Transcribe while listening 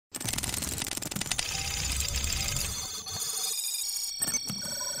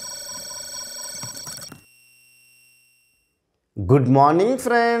Good morning,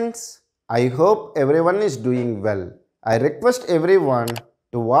 friends. I hope everyone is doing well. I request everyone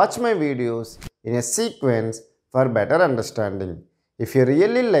to watch my videos in a sequence for better understanding. If you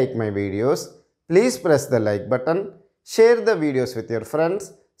really like my videos, please press the like button, share the videos with your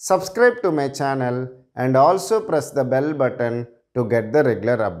friends, subscribe to my channel, and also press the bell button to get the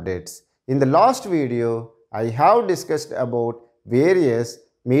regular updates. In the last video, I have discussed about various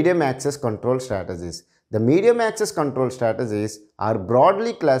medium access control strategies. The medium access control strategies are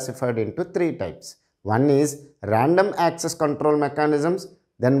broadly classified into three types. One is random access control mechanisms,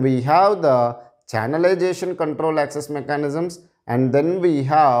 then we have the channelization control access mechanisms, and then we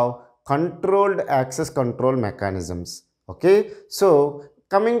have controlled access control mechanisms. Okay, so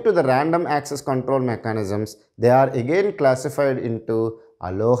coming to the random access control mechanisms, they are again classified into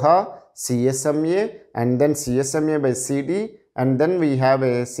Aloha, CSMA, and then CSMA by CD, and then we have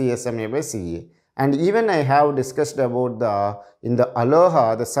a CSMA by CA. And even I have discussed about in the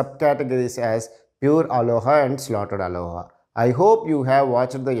Aloha, the subcategories as pure Aloha and slaughtered Aloha. I hope you have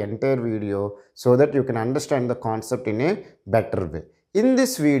watched the entire video so that you can understand the concept in a better way. In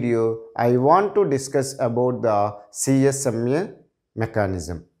this video, I want to discuss about the CSMA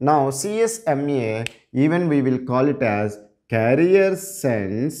mechanism. Now, CSMA, even we will call it as carrier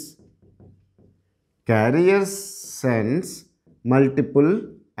sense multiple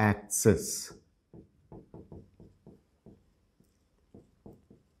access.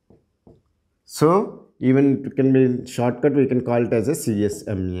 So, even it can be in shortcut, we can call it as a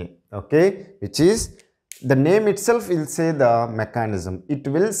CSMA, okay, which is the name itself will say the mechanism. It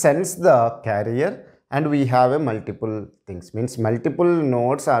will sense the carrier and we have a multiple things, means multiple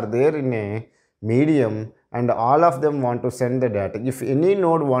nodes are there in a medium and all of them want to send the data. If any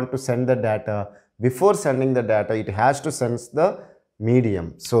node want to send the data, before sending the data, it has to sense the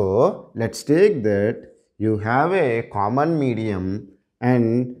medium. So, let's take that you have a common medium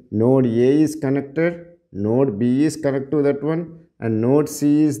and node A is connected, node B is connected to that one, and node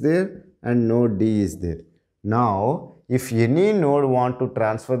C is there and node D is there. Now, if any node want to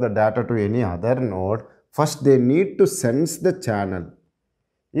transfer the data to any other node, first they need to sense the channel.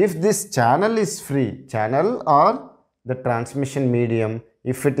 If this channel is free, channel or the transmission medium,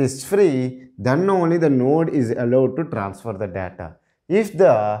 if it is free, then only the node is allowed to transfer the data. If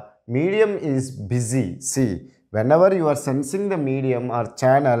the medium is busy, see, whenever you are sensing the medium or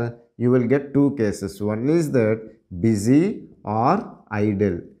channel, you will get two cases. One is that busy or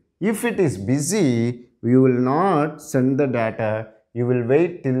idle. If it is busy, you will not send the data. You will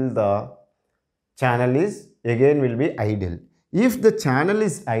wait till the channel is again will be idle. If the channel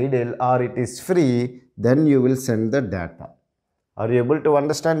is idle or it is free, then you will send the data. Are you able to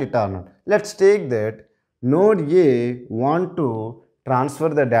understand it or not? Let's take that node A want to transfer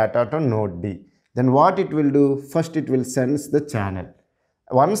the data to node D. Then what it will do? First it will sense the channel.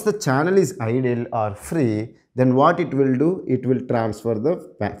 Once the channel is idle or free, then what it will do? It will transfer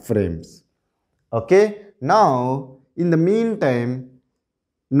the frames. Okay. Now, in the meantime,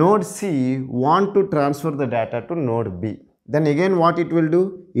 node C want to transfer the data to node B. Then again what it will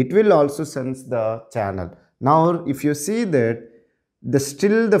do? It will also sense the channel. Now, if you see that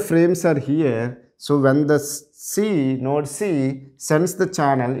still the frames are here, so when the node C sends the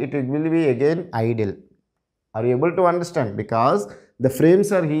channel, it will be again idle. Are you able to understand? Because the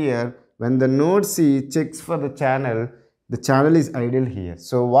frames are here, when the node C checks for the channel is idle here.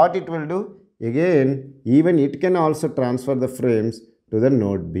 So what it will do? Again, even it can also transfer the frames to the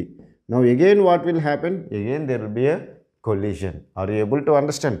node B. Now again what will happen? Again there will be a collision. Are you able to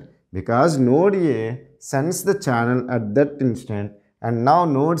understand? Because node A sends the channel at that instant, and now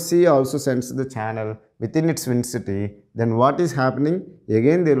node C also sends the channel within its vicinity, then what is happening?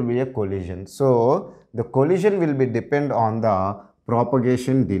 Again there will be a collision. So, the collision will be depend on the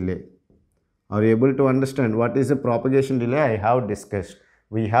propagation delay. Are you able to understand what is the propagation delay? I have discussed.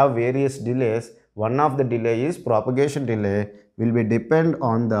 We have various delays. One of the delay is propagation delay will be depend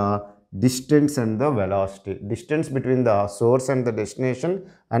on the distance and the velocity. Distance between the source and the destination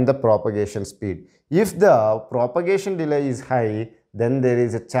and the propagation speed. If the propagation delay is high, then there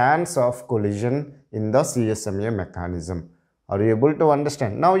is a chance of collision in the CSMA mechanism. Are you able to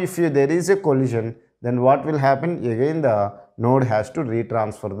understand? Now, if there is a collision, then what will happen? Again, the node has to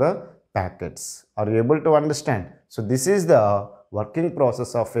retransfer the packets. Are you able to understand? So, this is the working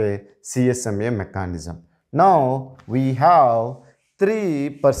process of a CSMA mechanism. Now, we have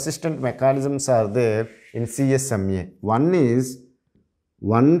three persistent mechanisms are there in CSMA. One is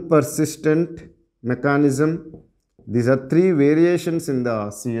one persistent mechanism. These are three variations in the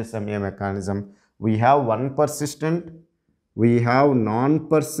CSMA mechanism. We have one persistent, we have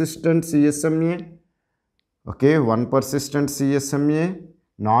non-persistent CSMA, Okay, one persistent CSMA,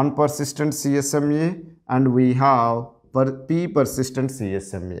 non-persistent CSMA, and we have P persistent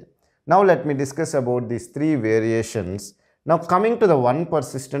CSMA. Now let me discuss about these three variations. Now coming to the one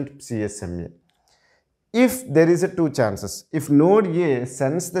persistent CSMA. If there is a two chances, if node A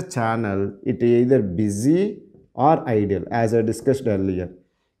sends the channel, it either busy or idle, as I discussed earlier.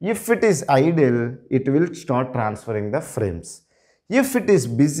 If it is idle, it will start transferring the frames. If it is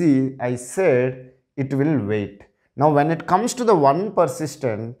busy, I said it will wait. Now when it comes to the one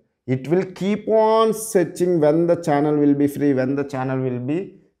persistent, it will keep on searching when the channel will be free, when the channel will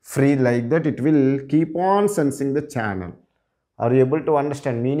be free, like that it will keep on sensing the channel. Are you able to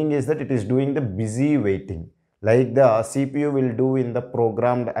understand? Meaning is that it is doing the busy waiting, like the CPU will do in the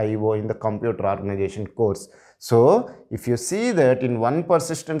programmed IO in the computer organization course. So if you see that in one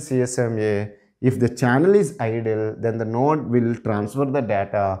persistent CSMA, if the channel is idle, then the node will transfer the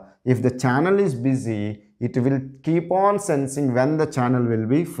data. If the channel is busy, it will keep on sensing when the channel will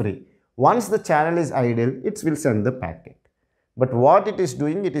be free. Once the channel is idle, it will send the packet. But what it is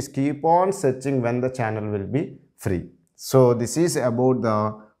doing, it is keep on searching when the channel will be free. So this is about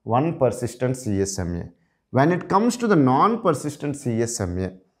the one persistent CSMA. When it comes to the non-persistent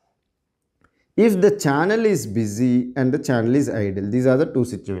CSMA, if the channel is busy and the channel is idle, these are the two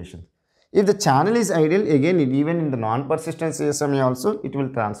situations. If the channel is idle, again even in the non-persistent CSMA also, it will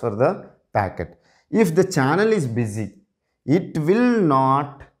transfer the packet. If the channel is busy, it will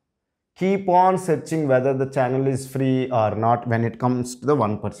not keep on searching whether the channel is free or not when it comes to the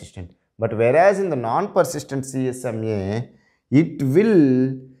one persistent. But whereas in the non-persistent CSMA, it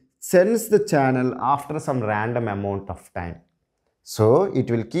will sense the channel after some random amount of time. So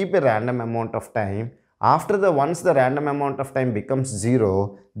it will keep a random amount of time. Once the random amount of time becomes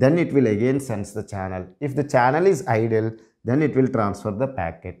 0, then it will again sense the channel. If the channel is idle, then it will transfer the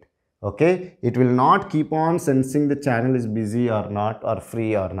packet. Okay, it will not keep on sensing the channel is busy or not, or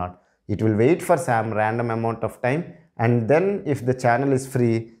free or not. It will wait for some random amount of time, and then if the channel is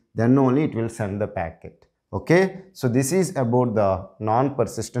free, then only it will send the packet. Okay, so this is about the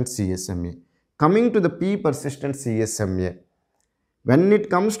non-persistent CSMA. Coming to the P persistent CSMA. When it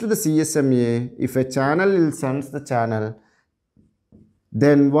comes to the CSMA, if a channel will sense the channel,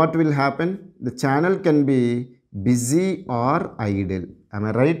 then what will happen? The channel can be busy or idle. Am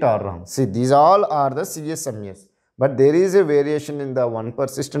I right or wrong? See, these all are the CSMAs. But there is a variation in the one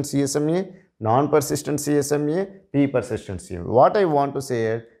persistent CSMA, non-persistent CSMA, P persistent CSMA. What I want to say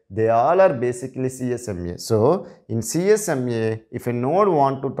is, they all are basically CSMA. So, in CSMA, if a node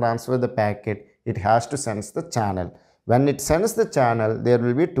want to transfer the packet, it has to sense the channel. When it senses the channel, there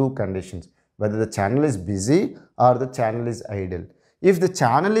will be two conditions, whether the channel is busy or the channel is idle. If the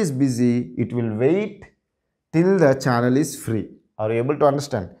channel is busy, it will wait till the channel is free. Are you able to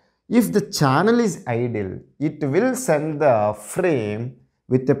understand? If the channel is idle, it will send the frame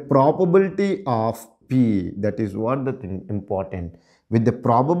with a probability of P. That is what the thing important. With the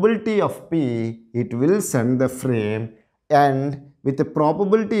probability of P, it will send the frame, and with the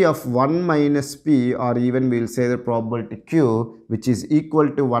probability of 1 minus P, or even we will say the probability Q, which is equal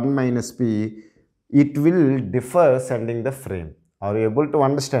to 1 minus P, it will differ sending the frame. Are you able to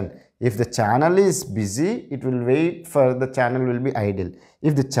understand? If the channel is busy, it will wait for the channel will be idle.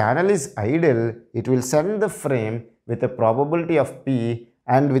 If the channel is idle, it will send the frame with a probability of P,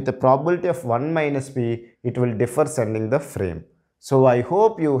 and with the probability of 1 minus P, it will differ sending the frame. So I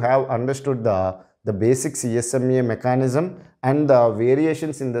hope you have understood the basic CSMA mechanism and the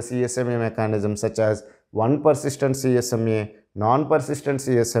variations in the CSMA mechanism, such as one persistent CSMA, non-persistent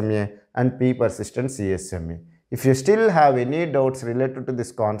CSMA, and P persistent CSMA. If you still have any doubts related to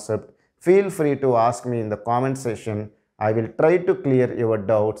this concept, feel free to ask me in the comment section. I will try to clear your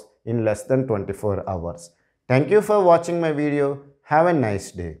doubts in less than 24 hours. Thank you for watching my video. Have a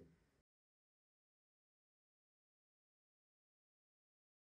nice day.